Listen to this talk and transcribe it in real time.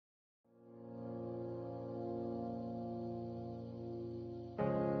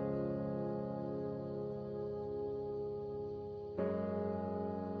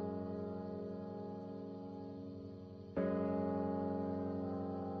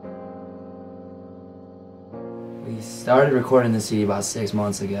We started recording the CD about 6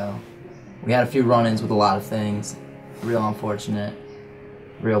 months ago. We had a few run-ins with a lot of things. Real unfortunate,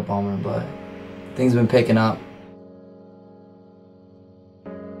 real bummer, but things have been picking up.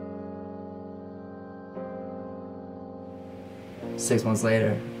 Six months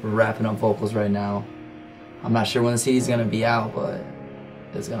later, we're wrapping up vocals right now. I'm not sure when the CD's gonna be out, but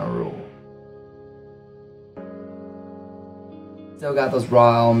it's gonna rule. Still got those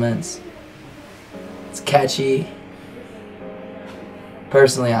raw elements. It's catchy.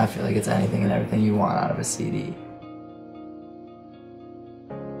 Personally, I feel like it's anything and everything you want out of a CD.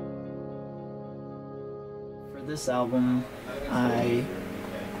 For this album, I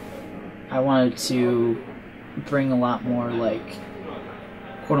wanted to bring a lot more like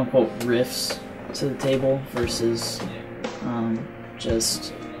quote-unquote riffs to the table versus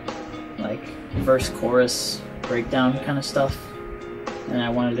just like verse chorus breakdown kind of stuff. And I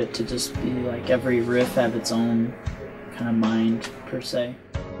wanted it to just be like every riff have its own kind of mind per se.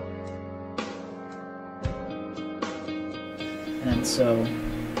 And so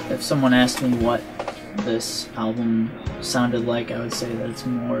if someone asked me what this album sounded like, I would say that it's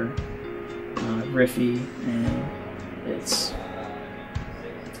more riffy, and it's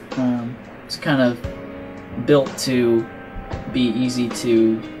kind of built to be easy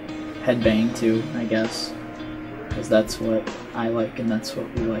to headbang to, I guess, because that's what I like and that's what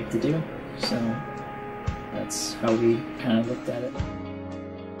we like to do. So that's how we kind of looked at it.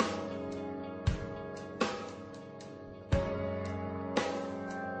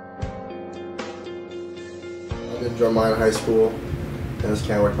 I did drumline in high school, and just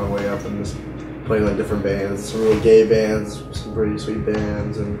kind of worked my way up and just playing in different bands, some really gay bands, some pretty sweet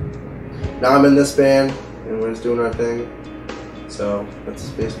bands, and now I'm in this band and we're just doing our thing. So that's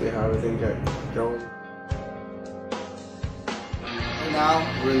basically how everything got going. Right now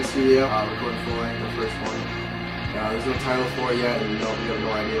we're in the studio, recording full length, the first one. There's no title for it yet, and we have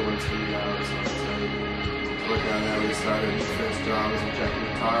no idea when it's going to be out. So it's working on that. We just started to finish drums and checking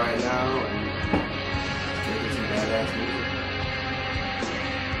guitar right now, and making some badass music.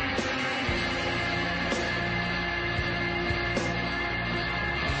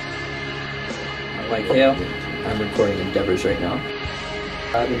 Mike Hale. I'm recording Endeavors right now.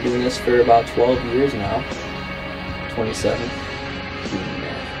 I've been doing this for about 12 years now. 27.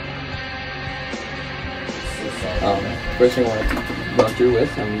 First thing I want to run through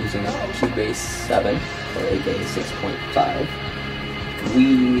with, I'm using a Cubase 7, or aka 6.5.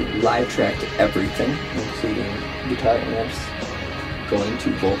 We live tracked everything, including guitar amps, going to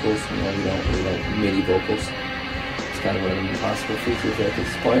vocals. You know, we don't MIDI vocals. It's kind of one of the impossible features at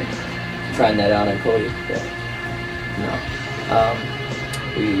this point. Trying that out on Cody, but no.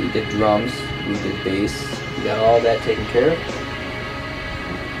 We did drums, we did bass, we got all that taken care of.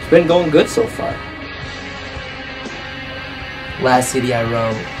 It's been going good so far. Last CD I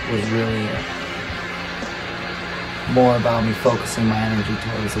wrote was really more about me focusing my energy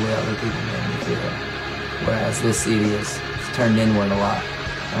towards the way other people made me feel. Whereas this CD is turned inward a lot.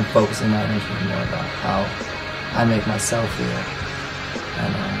 I'm focusing my energy more about how I make myself feel.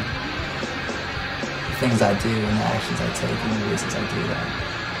 And the things I do and the actions I take and the reasons I do that.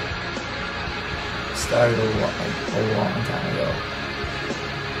 Started a long time ago.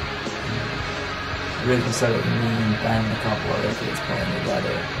 Originally started with me and Ben and a couple other kids playing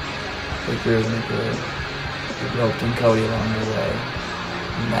together. We grew and we grew. We roped in Cody along the way.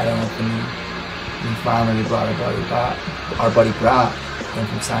 We met Anthony. And finally we brought our buddy Brock in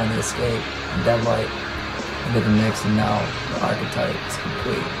from Sign of the Escape and Deadlight into the mix, and now the archetype is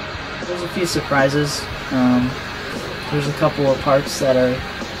complete. There's a few surprises. There's a couple of parts that are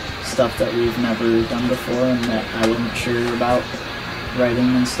stuff that we've never done before and that I wasn't sure about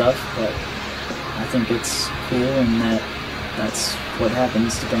writing and stuff, but I think it's cool, and that's what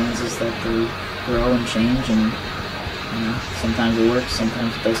happens to bands, is that they grow and change, and sometimes it works,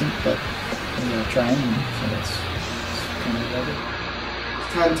 sometimes it doesn't, but we gotta try them, and so that's kind of about it.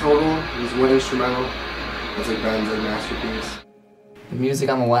 10 total. There's one instrumental. That's like Ben's masterpiece. The music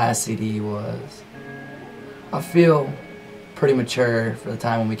on the last CD was, I feel, pretty mature for the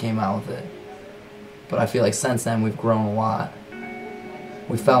time when we came out with it. But I feel like since then we've grown a lot.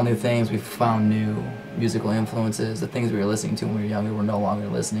 We found new things, we found new musical influences. The things we were listening to when we were younger we're no longer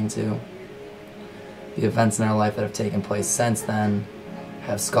listening to. The events in our life that have taken place since then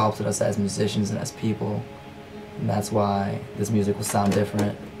have sculpted us as musicians and as people. And that's why this music will sound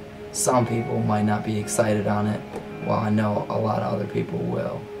different. Some people might not be excited on it, while I know a lot of other people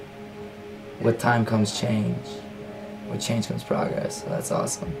will. With time comes change. With change comes progress, so that's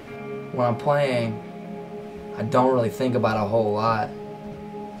awesome. When I'm playing, I don't really think about a whole lot.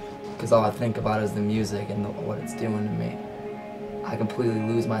 because all I think about is the music and what it's doing to me. I completely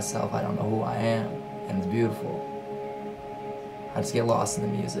lose myself. I don't know who I am, and it's beautiful. I just get lost in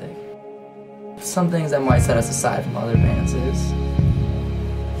the music. Some things that might set us aside from other bands is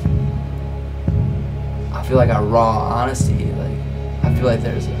I feel like our raw honesty, like I feel like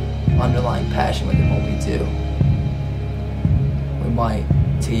there's an underlying passion within what we do. We might,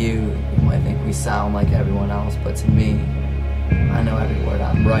 to you might think we sound like everyone else, but to me, I know every word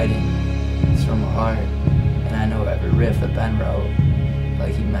I'm writing. It's from the heart, and I know every riff that Ben wrote,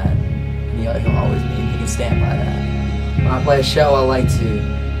 like he meant, and he'll always be, and he can stand by that. When I play a show, I like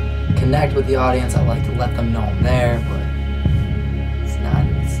to connect with the audience. I like to let them know I'm there, but it's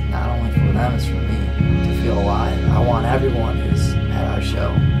not only for them, it's for me to feel alive. I want everyone who's at our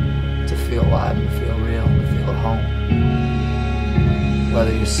show to feel alive and feel real and feel at home.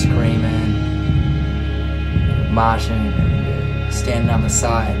 Whether you're screaming, you're moshing, or you're standing on the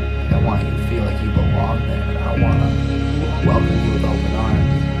side, I want you to feel like you belong there, and I want to welcome you with open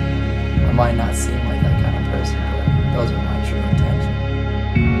arms. I might not seem like that kind of person, but those are my true intentions.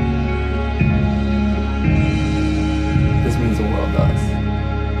 This means the world does.